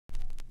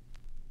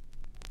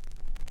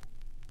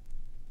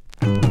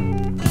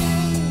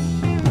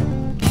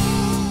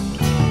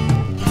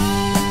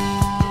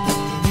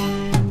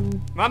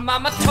My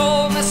mama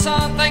told me,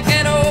 son, think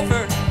it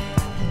over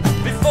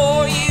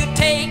before you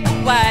take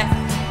a wife.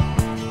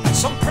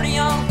 Some pretty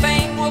young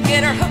thing will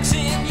get her hooks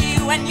in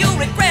you, and you'll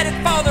regret it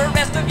for the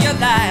rest of your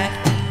life.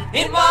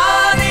 In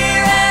one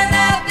ear and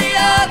out the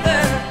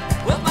other,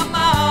 well, my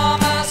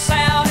mama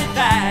sounded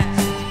nice.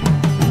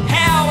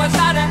 How was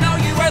I to know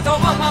you were the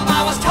woman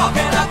I was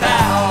talking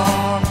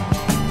about?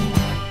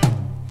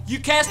 You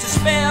cast a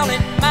spell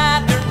in my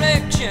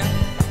direction,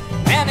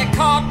 and it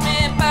caught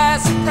me by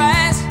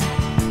surprise.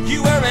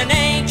 You were an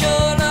angel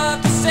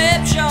of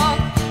deception,